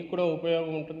 అందులో మీకు కూడా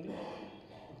ఉపయోగం ఉంటుంది,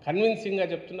 కన్విన్సింగ్గా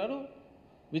చెప్తున్నారు,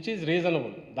 విచ్ ఈజ్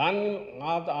రీజనబుల్. దాన్ని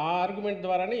ఆ ఆర్గ్యుమెంట్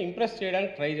ద్వారానే ఇంప్రెస్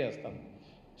చేయడానికి ట్రై చేస్తాం.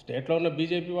 స్టేట్లో ఉన్న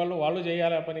బీజేపీ వాళ్ళు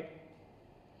చేయాలి ఆ పని.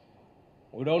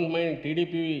 వీ డోంట్ మైండ్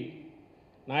టీడీపీ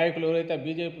నాయకులు ఎవరైతే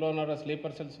బీజేపీలో ఉన్నారో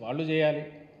స్లీపర్ సెల్స్ వాళ్ళు చేయాలి.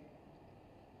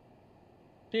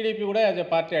 టీడీపీ కూడా యాజ్ ఎ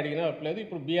పార్టీ అడిగినా లేదు.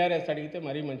 ఇప్పుడు బీఆర్ఎస్ అడిగితే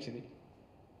మరీ మంచిది,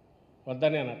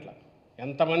 వద్దని అనట్లా.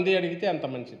 ఎంతమంది అడిగితే అంత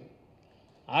మంచిది.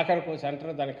 ఆఖరికి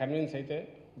సెంటర్ దాన్ని కన్విన్స్ అయితే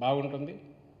బాగుంటుంది.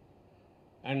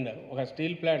 అండ్ ఒక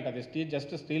స్టీల్ ప్లాంట్, అది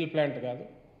జస్ట్ స్టీల్ ప్లాంట్ కాదు,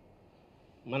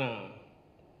 మన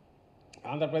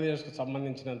ఆంధ్రప్రదేశ్కి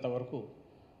సంబంధించినంత వరకు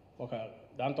ఒక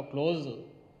దాంతో క్లోజ్,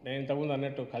 నేను ఇంతకుముందు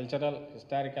అన్నట్టు కల్చరల్,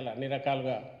 హిస్టారికల్ అన్ని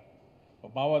రకాలుగా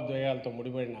భావోద్వేగాలతో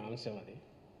ముడిపడిన అంశం అది.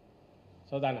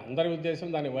 సో దాని అందరి ఉద్దేశం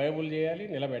దాన్ని వైబుల్ చేయాలి,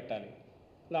 నిలబెట్టాలి.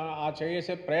 ఆ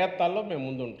చేసే ప్రయత్నాల్లో మేము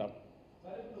ముందు ఉంటాం.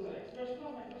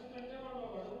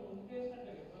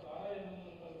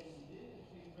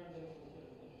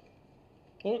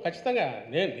 ఖచ్చితంగా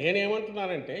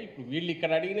నేనేమంటున్నానంటే ఇప్పుడు వీళ్ళు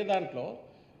ఇక్కడ అడిగిన దాంట్లో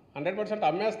 100%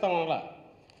 అమ్మేస్తాం. అలా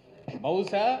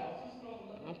బహుశా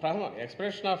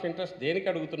ఎక్స్ప్రెషన్ ఆఫ్ ఇంట్రెస్ట్ దేనికి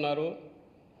అడుగుతున్నారు?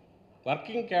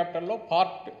 Working క్యాపిటల్లో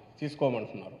part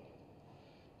తీసుకోమంటున్నారు.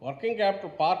 Working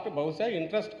capital part బహుశా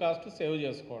ఇంట్రెస్ట్ కాస్ట్ సేవ్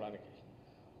చేసుకోవడానికి.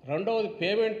 రెండవది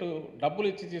పేమెంట్ డబ్బులు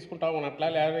ఇచ్చి తీసుకుంటామన్నట్లా,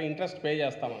 లేదా ఇంట్రెస్ట్ పే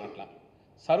చేస్తామన్నట్లా,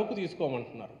 సరుకు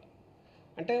తీసుకోమంటున్నారు.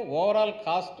 అంటే ఓవరాల్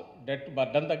కాస్ట్ డెట్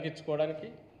బర్డన్ తగ్గించుకోవడానికి,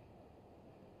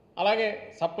 అలాగే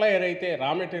సప్లయర్ అయితే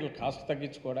రా మెటీరియల్ కాస్ట్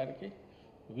తగ్గించుకోవడానికి,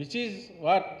 which is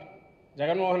what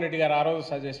Jaganmohan Reddy గారు ఆ రోజు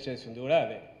సజెస్ట్ చేసింది కూడా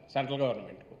అదే సెంట్రల్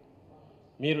గవర్నమెంట్కు.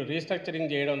 మీరు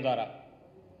రీస్ట్రక్చరింగ్ చేయడం ద్వారా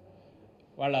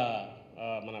వాళ్ళ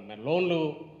మన లోన్లు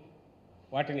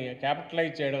వాటిని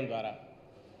క్యాపిటలైజ్ చేయడం ద్వారా,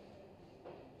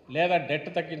 లేదా డెట్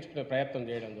తగ్గించుకునే ప్రయత్నం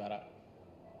చేయడం ద్వారా,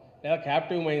 లేదా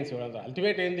క్యాప్టివ్ మైన్స్ ఇవ్వడం ద్వారా,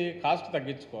 అల్టిమేట్ ఏంది, కాస్ట్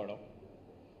తగ్గించుకోవడం,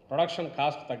 ప్రొడక్షన్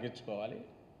కాస్ట్ తగ్గించుకోవాలి,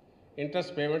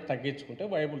 ఇంట్రెస్ట్ పేమెంట్ తగ్గించుకుంటే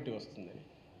వైబిలిటీ వస్తుందని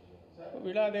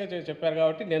వీళ్ళు అదే చెప్పారు.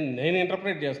 కాబట్టి నేను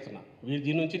ఇంటర్ప్రిట్ చేస్తున్నా. వీళ్ళు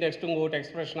దీని నుంచి నెక్స్ట్ ఇంకోటి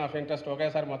ఎక్స్ప్రెషన్ ఆఫ్ ఇంట్రెస్ట్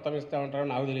ఒకేసారి మొత్తం ఇస్తూ ఉంటారో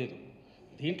నాకు తెలియదు.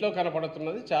 దీంట్లో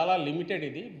కనపడుతున్నది చాలా లిమిటెడ్.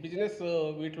 ఇది బిజినెస్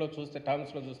వీటిలో చూస్తే,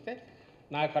 టర్మ్స్లో చూస్తే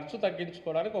నా ఖర్చు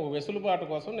తగ్గించుకోవడానికి ఒక వెసులుబాటు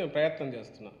కోసం నేను ప్రయత్నం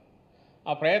చేస్తున్నా.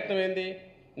 ఆ ప్రయత్నం ఏంది,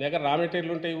 నీ దగ్గర రా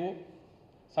మెటీరియల్ ఉంటే ఇవ్వు,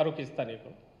 సరుకు ఇస్తా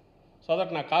నీకు, సో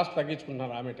దట్ నా కాస్ట్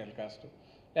తగ్గించుకుంటున్నాను, రా మెటీరియల్ కాస్ట్.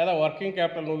 లేదా వర్కింగ్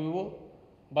క్యాపిటల్ నువ్వు ఇవ్వు,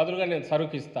 బదులుగా నేను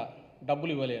సరుకు ఇస్తా,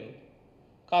 డబ్బులు ఇవ్వలేను,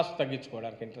 కాస్ట్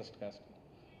తగ్గించుకోవడానికి ఇంట్రెస్ట్ కాస్ట్.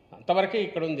 అంతవరకే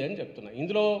ఇక్కడ ఉంది అని చెప్తున్నా.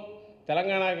 ఇందులో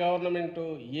తెలంగాణ గవర్నమెంట్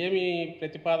ఏమి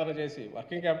ప్రతిపాదన చేసి,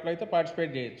 వర్కింగ్ క్యాపిటల్ అయితే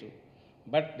పార్టిసిపేట్ చేయొచ్చు,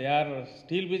 బట్ దే ఆర్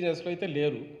స్టీల్ బిజినెస్లో అయితే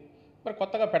లేరు. మరి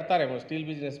కొత్తగా పెడతారేమో, స్టీల్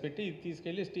బిజినెస్ పెట్టి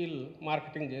తీసుకెళ్ళి స్టీల్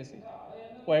మార్కెటింగ్ చేసి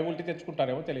వైబిలిటీ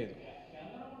తెచ్చుకుంటారేమో తెలియదు.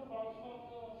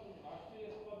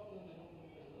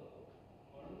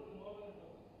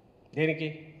 దేనికి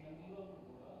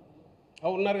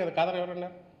ఉన్నారు కదా, కాదని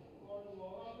ఎవరన్నారు?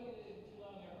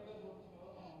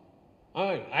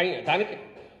 దానికి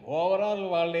ఓవరాల్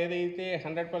వాళ్ళు ఏదైతే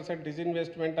 100%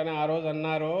 డిస్ఇన్వెస్ట్మెంట్ అని ఆ రోజు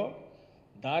అన్నారో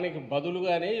దానికి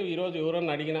బదులుగానే ఈరోజు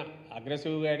ఎవరన్నా అడిగినా,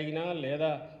 అగ్రెసివ్గా అడిగినా,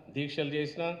 లేదా దీక్షలు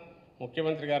చేసినా,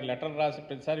 ముఖ్యమంత్రి గారు లెటర్ రాసి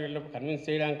ప్రతిసారి వెళ్ళినప్పుడు కన్విన్స్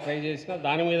చేయడానికి ట్రై చేసినా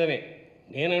దాని మీదనే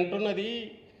నేను అంటున్నది.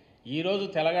 ఈరోజు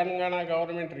తెలంగాణ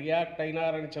గవర్నమెంట్ రియాక్ట్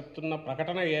అయినారని చెప్తున్న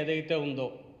ప్రకటన ఏదైతే ఉందో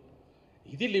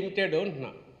ఇది లిమిటెడ్ అంటున్నా,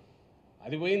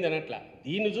 అది పోయింది అనట్లా.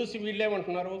 దీన్ని చూసి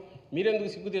వీళ్ళేమంటున్నారు, మీరెందుకు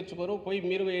సిగ్గు తెచ్చుకోరు, పోయి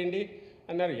మీరు వేయండి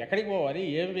అన్నారు. ఎక్కడికి పోవాలి,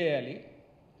 ఏం వేయాలి,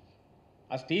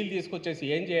 ఆ స్టీల్ తీసుకొచ్చేసి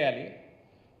ఏం చేయాలి?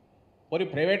 మరి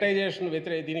ప్రైవేటైజేషన్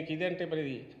దీనికి ఇదంటే మరి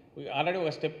ఆల్రెడీ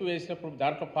ఒక స్టెప్ వేసినప్పుడు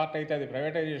దాంట్లో పార్ట్ అయితే అది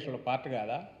ప్రైవేటైజేషన్లో పార్ట్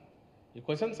కాదా? ఈ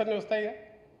క్వశ్చన్స్ అన్నీ వస్తాయిగా.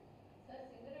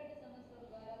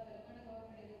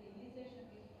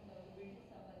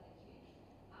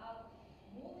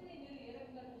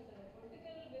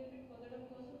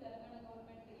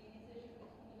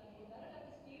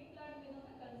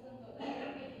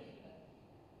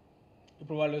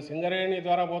 ఇప్పుడు వాళ్ళు సింగరేణి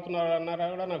ద్వారా పోతున్నారు అన్నారా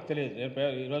కూడా నాకు తెలియదు.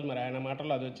 నేను ఈరోజు మరి ఆయన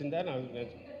మాటల్లో అది వచ్చిందా నాకు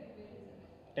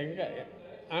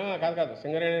టెక్నికల్ కాదు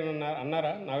సింగరేణి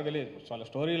అన్నారా నాకు తెలియదు. వాళ్ళ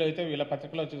స్టోరీలో అయితే, వీళ్ళ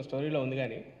పత్రికలో వచ్చిన స్టోరీలో ఉంది.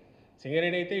 కానీ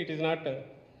సింగరేణి అయితే ఇట్ ఈజ్ నాట్,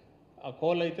 ఆ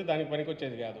కోల్ అయితే దానికి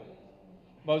పనికొచ్చేది కాదు.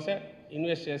 బహుశా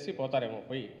ఇన్వెస్ట్ చేసి పోతారేమో,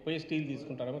 పోయి స్టీల్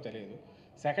తీసుకుంటారేమో తెలియదు.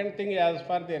 Second thing, as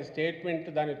for their statement,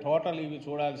 దాని టోటల్ ఇవి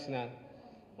చూడాల్సిన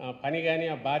పని కానీ,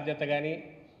 ఆ బాధ్యత కానీ,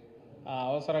 ఆ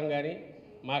అవసరం కానీ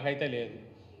మాకైతే లేదు.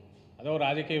 అదో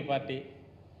రాజకీయ పార్టీ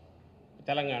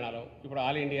తెలంగాణలో ఇప్పుడు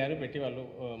ఆల్ ఇండియా అని పెట్టి వాళ్ళు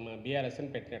బీఆర్ఎస్ని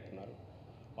పెట్టినట్టున్నారు.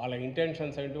 వాళ్ళ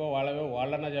ఇంటెన్షన్స్ ఏంటివో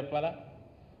వాళ్ళన్నా చెప్పాలా?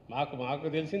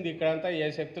 మాకు తెలిసింది ఇక్కడంతా ఏ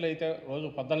శక్తులు అయితే రోజు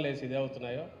పొద్దున్న లేసి ఇదే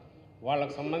అవుతున్నాయో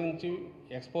వాళ్ళకు సంబంధించి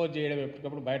ఎక్స్పోజ్ చేయడం,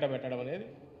 ఎప్పటికప్పుడు బయట పెట్టడం అనేది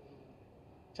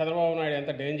చంద్రబాబు నాయుడు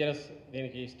ఎంత డేంజరస్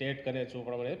దీనికి స్టేట్కి అనేది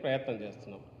చూపడం అనేది ప్రయత్నం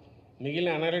చేస్తున్నాం. మిగిలిన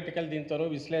అనలిటికల్ దీంతోనూ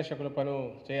విశ్లేషకుల పను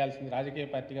చేయాల్సింది రాజకీయ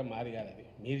పార్టీగా మాది కాదు. అది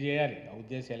మీరు చేయాలి. ఆ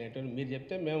ఉద్దేశాలు ఏంటో మీరు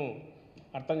చెప్తే మేము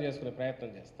అర్థం చేసుకునే ప్రయత్నం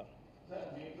చేస్తాం.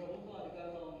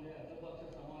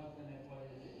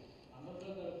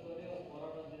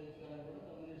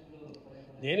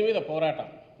 దేని మీద పోరాటం?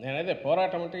 నేనైతే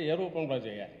పోరాటం అంటే ఏ రూపంలో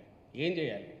చేయాలి, ఏం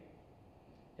చేయాలి,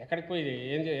 ఎక్కడికి పోయి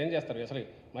ఏం చేస్తారు అసలు?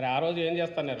 మరి ఆ రోజు ఏం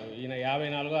చేస్తున్నారు? ఈయన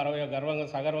 54, 60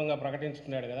 సగర్వంగా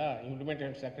ప్రకటించుకున్నాడు కదా,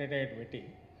 ఇంప్లిమెంటేషన్ సెక్రటరియట్ పెట్టి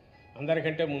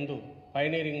అందరికంటే ముందు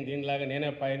పైనీరింగ్, దీనిలాగా నేనే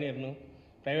పైనీర్ను,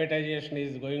 privatisation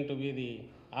is going to be the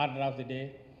order of the day,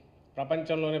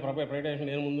 ప్రపంచంలోనే ప్రైవేటైజేషన్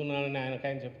నేను ముందున్నానని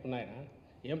ఆయన చెప్పుకున్న ఆయన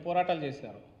ఏం పోరాటాలు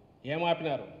చేసినారు, ఏం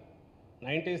ఆపినారు?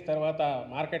 90s తర్వాత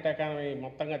మార్కెట్ ఎకానమీ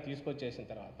మొత్తంగా తీసుకొచ్చేసిన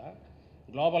తర్వాత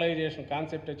గ్లోబలైజేషన్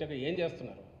కాన్సెప్ట్ వచ్చాక ఏం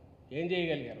చేస్తున్నారు, ఏం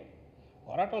చేయగలిగారు?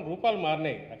 పోరాటం రూపాలు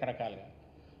మారినాయి రకరకాలుగా.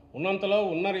 ఉన్నంతలో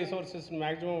ఉన్న రిసోర్సెస్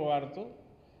మ్యాక్సిమం వాడుతూ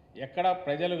ఎక్కడ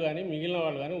ప్రజలు కానీ, మిగిలిన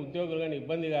వాళ్ళు కానీ, ఉద్యోగులు కానీ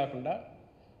ఇబ్బంది కాకుండా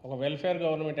ఒక వెల్ఫేర్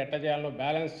గవర్నమెంట్ ఎట్లా చేయాలో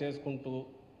బ్యాలెన్స్ చేసుకుంటూ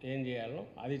ఏం చేయాలో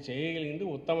అది చేయగలిగింది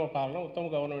ఉత్తమ పాలన, ఉత్తమ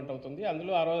గవర్నమెంట్ అవుతుంది.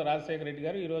 అందులో ఆ రోజు రాజశేఖర రెడ్డి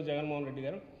గారు, ఈరోజు జగన్మోహన్ రెడ్డి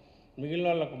గారు మిగిలిన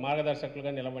వాళ్ళకు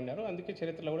మార్గదర్శకులుగా నిలబడ్డారు. అందుకే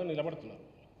చరిత్రలో కూడా నిలబడుతున్నారు.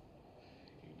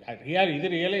 ఇది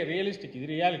రియలిస్టిక్, ఇది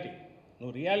రియాలిటీ.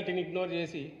 నువ్వు రియాలిటీని ఇగ్నోర్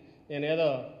చేసి నేనేదో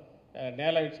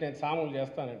నేల ఇచ్చి నేను సాములు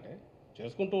చేస్తానంటే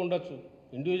చేసుకుంటూ ఉండొచ్చు.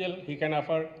 Individual he can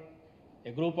afford, A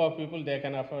group of people they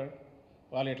can afford.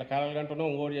 వాళ్ళు ఇట్లా కాలాలు కంటున్నాం,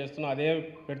 ఇంకోటి చేస్తున్నాం, అదే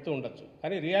పెడుతూ ఉండొచ్చు.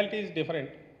 కానీ రియాలిటీ ఈజ్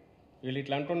డిఫరెంట్. వీళ్ళు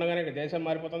ఇట్లా అంటుండగానే దేశం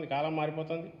మారిపోతుంది, కాలం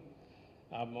మారిపోతుంది.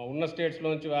 ఉన్న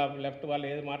స్టేట్స్లోంచి లెఫ్ట్ వాళ్ళు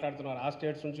ఏది మాట్లాడుతున్నారు ఆ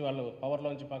స్టేట్స్ నుంచి వాళ్ళు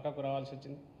పవర్లోంచి పక్కకు రావాల్సి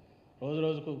వచ్చింది. రోజు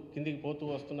రోజుకు కిందికి పోతూ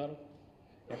వస్తున్నారు.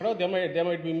 ఎక్కడో they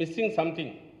might be missing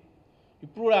something.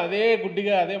 ఇప్పుడు కూడా అదే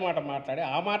గుడ్డిగా అదే మాట మాట్లాడి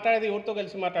మాట్లాడేది ఎవరితో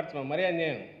కలిసి మాట్లాడుతున్నాం? మరీ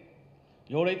అన్యాయం.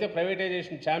 ఎవడైతే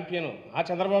ప్రైవేటైజేషన్ ఛాంపియన్ ఆ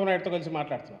చంద్రబాబు నాయుడుతో కలిసి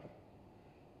మాట్లాడుతున్నారు,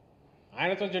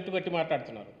 ఆయనతో జట్టు కట్టి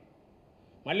మాట్లాడుతున్నారు.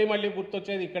 మళ్ళీ మళ్ళీ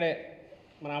గుర్తొచ్చేది ఇక్కడే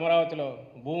మన అమరావతిలో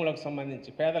భూములకు సంబంధించి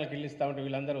పేదలకు ఇల్లు ఇస్తూ ఉంటే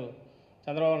వీళ్ళందరూ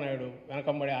చంద్రబాబు నాయుడు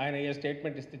వెనకంబడి ఆయన ఏ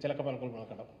స్టేట్మెంట్ ఇస్తే చిలక పలుకులు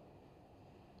పలకడం.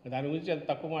 దాని గురించి ఎంత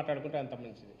తక్కువ మాట్లాడుకుంటే అంత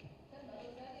మంచిది.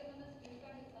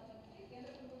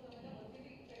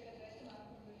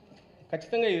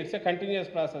 ఖచ్చితంగా ఇట్స్ ఏ కంటిన్యూస్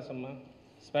ప్రాసెస్ అమ్మా.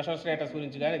 స్పెషల్ స్టేటస్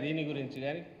గురించి కానీ దీని గురించి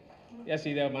కానీ ఎస్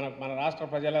ఇదే మన రాష్ట్ర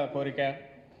ప్రజల కోరిక,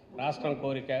 రాష్ట్రం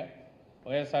కోరిక.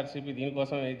 వైఎస్ఆర్సీపీ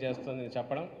దీనికోసం ఏం చేస్తుంది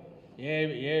చెప్పడం. ఏ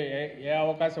ఏ ఏ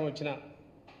అవకాశం వచ్చినా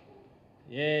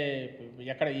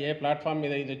ఎక్కడ ఏ ప్లాట్ఫామ్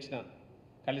మీద ఇది వచ్చినా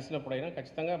కలిసినప్పుడైనా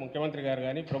ఖచ్చితంగా ముఖ్యమంత్రి గారు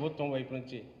కానీ ప్రభుత్వం వైపు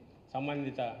నుంచి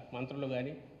సంబంధిత మంత్రులు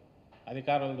కానీ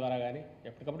అధికారుల ద్వారా కానీ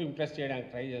ఎప్పటికప్పుడు ఇంప్రెస్ చేయడానికి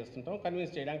ట్రై చేస్తుంటాం,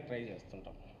 కన్విన్స్ చేయడానికి ట్రై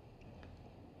చేస్తుంటాం.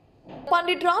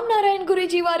 పండిట్ రామ్ నారాయణ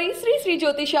గురూజీ వారి శ్రీ శ్రీ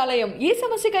జ్యోతిషాలయం. ఏ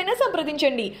సమస్యకైనా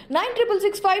సంప్రదించండి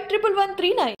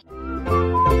 9665111139.